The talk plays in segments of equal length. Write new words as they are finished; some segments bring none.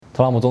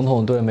特朗普总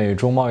统对美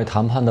中贸易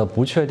谈判的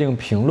不确定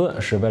评论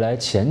使未来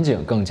前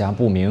景更加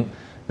不明。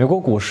美国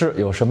股市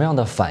有什么样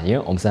的反应？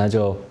我们现在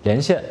就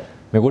连线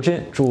美国之音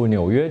驻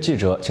纽约记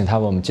者，请他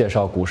为我们介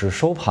绍股市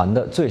收盘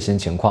的最新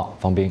情况。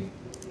方冰。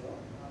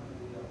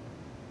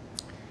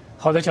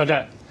好的，肖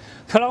战。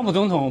特朗普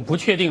总统不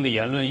确定的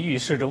言论预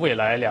示着未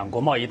来两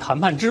国贸易谈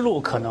判之路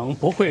可能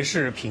不会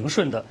是平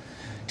顺的，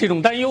这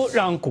种担忧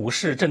让股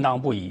市震荡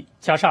不已。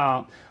加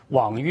上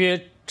网约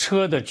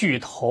车的巨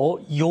头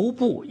邮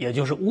步，也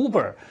就是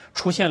Uber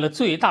出现了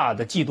最大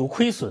的季度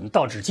亏损，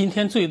道指今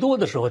天最多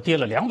的时候跌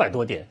了200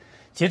多点。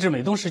截至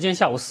美东时间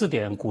下午4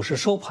点，股市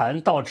收盘，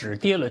道指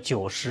跌了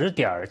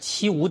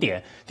90.75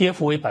点，跌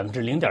幅为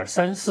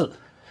0.34%。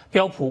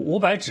标普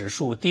500指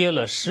数跌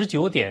了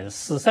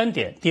19.43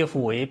点，跌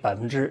幅为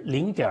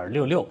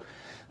0.66%。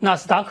纳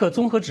斯达克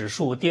综合指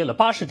数跌了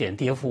80点，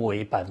跌幅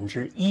为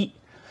1%。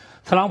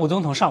特朗普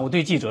总统上午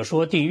对记者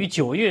说，定于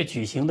9月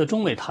举行的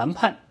中美谈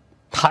判，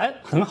谈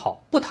很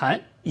好，不谈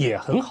也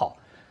很好，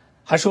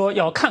还说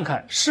要看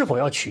看是否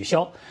要取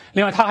消。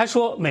另外他还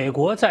说，美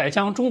国在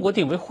将中国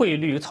定为汇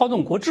率操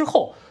纵国之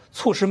后，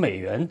促使美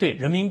元对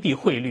人民币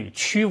汇率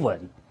趋稳。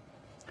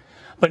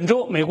本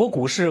周美国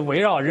股市围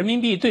绕人民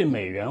币对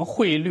美元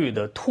汇率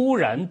的突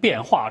然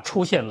变化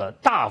出现了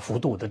大幅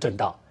度的震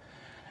荡。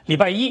礼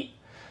拜一，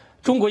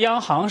中国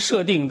央行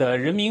设定的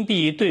人民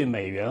币对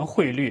美元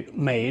汇率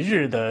每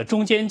日的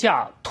中间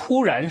价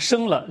突然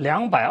升了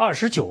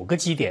229个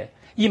基点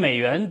，1美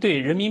元对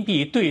人民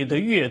币兑的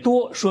越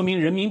多，说明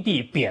人民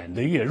币贬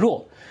得越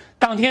弱。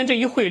当天这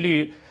一汇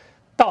率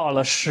到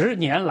了10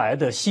年来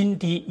的新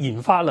低，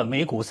引发了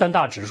美股3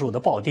大指数的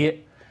暴跌。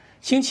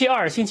星期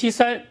二、星期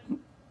三，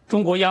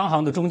中国央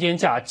行的中间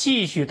价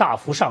继续大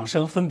幅上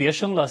升，分别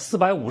升了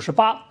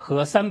458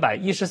和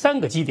313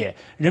个基点，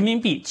人民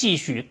币继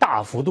续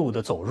大幅度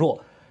的走弱。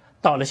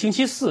到了星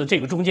期四，这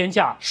个中间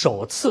价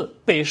首次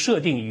被设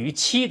定于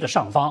7的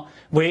上方，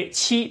为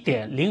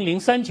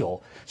7.0039，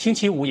星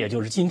期五也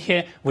就是今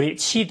天为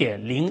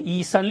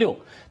7.0136，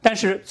但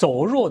是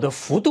走弱的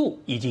幅度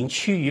已经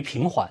趋于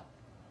平缓。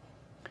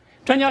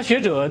专家学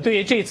者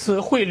对这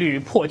次汇率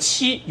破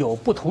7有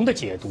不同的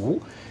解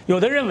读，有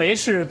的认为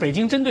是北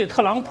京针对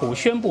特朗普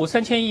宣布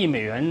3000亿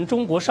美元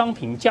中国商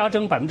品加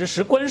征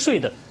10%关税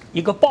的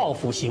一个报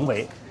复行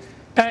为，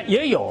但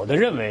也有的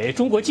认为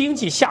中国经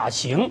济下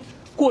行，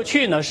过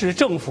去呢是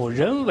政府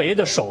人为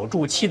的守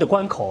住7的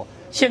关口，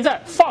现在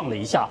放了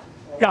一下，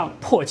让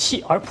破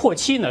7，而破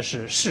7呢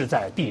是势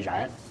在必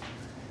然。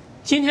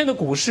今天的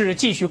股市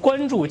继续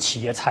关注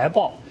企业财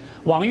报。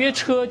网约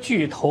车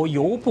巨头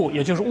邮步，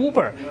也就是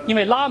Uber， 因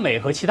为拉美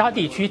和其他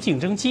地区竞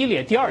争激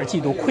烈，第2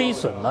季度亏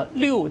损了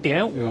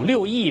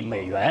6.56亿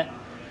美元，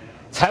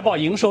财报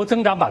营收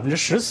增长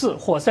14%，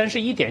或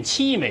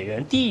31.7亿美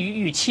元，低于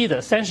预期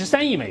的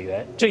33亿美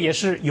元，这也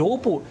是邮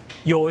步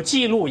有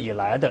记录以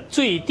来的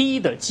最低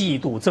的季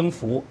度增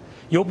幅。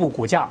邮步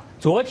股价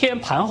昨天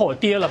盘后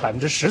跌了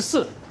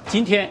14%，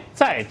今天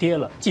再跌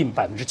了近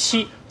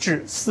7%，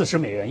至40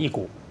美元一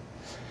股。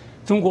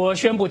中国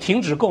宣布停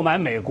止购买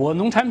美国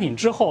农产品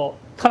之后，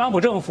特朗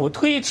普政府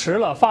推迟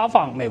了发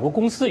放美国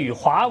公司与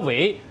华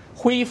为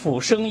恢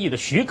复生意的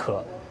许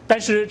可，但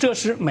是这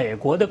使美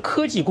国的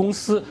科技公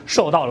司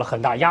受到了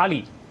很大压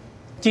力。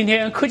今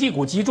天科技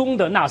股集中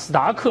的纳斯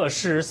达克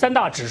是3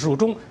大指数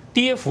中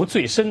跌幅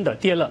最深的，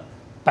跌了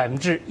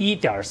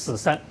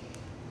1.43%。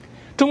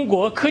中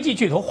国科技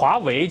巨头华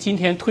为今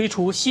天推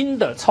出新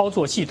的操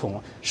作系统，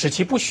使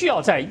其不需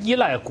要再依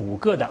赖谷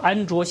歌的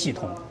安卓系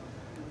统。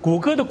谷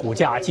歌的股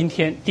价今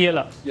天跌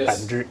了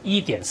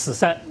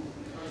1.43%。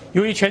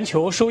由于全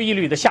球收益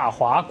率的下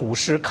滑，股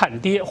市看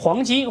跌，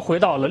黄金回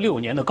到了6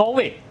年的高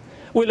位。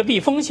为了避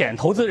风险，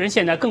投资人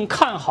现在更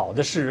看好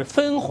的是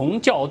分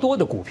红较多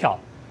的股票。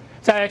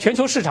在全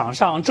球市场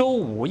上，周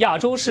五亚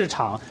洲市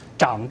场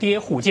涨跌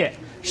互见，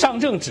上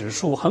证指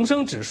数、恒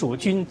生指数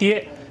均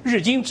跌，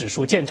日经指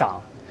数见涨。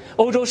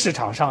欧洲市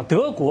场上，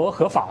德国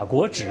和法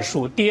国指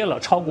数跌了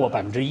超过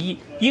1%，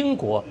英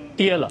国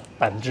跌了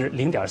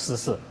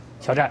0.44%。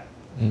肖战，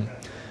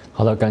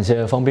好的，感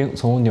谢方冰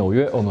从纽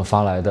约我们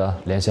发来的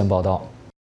连线报道。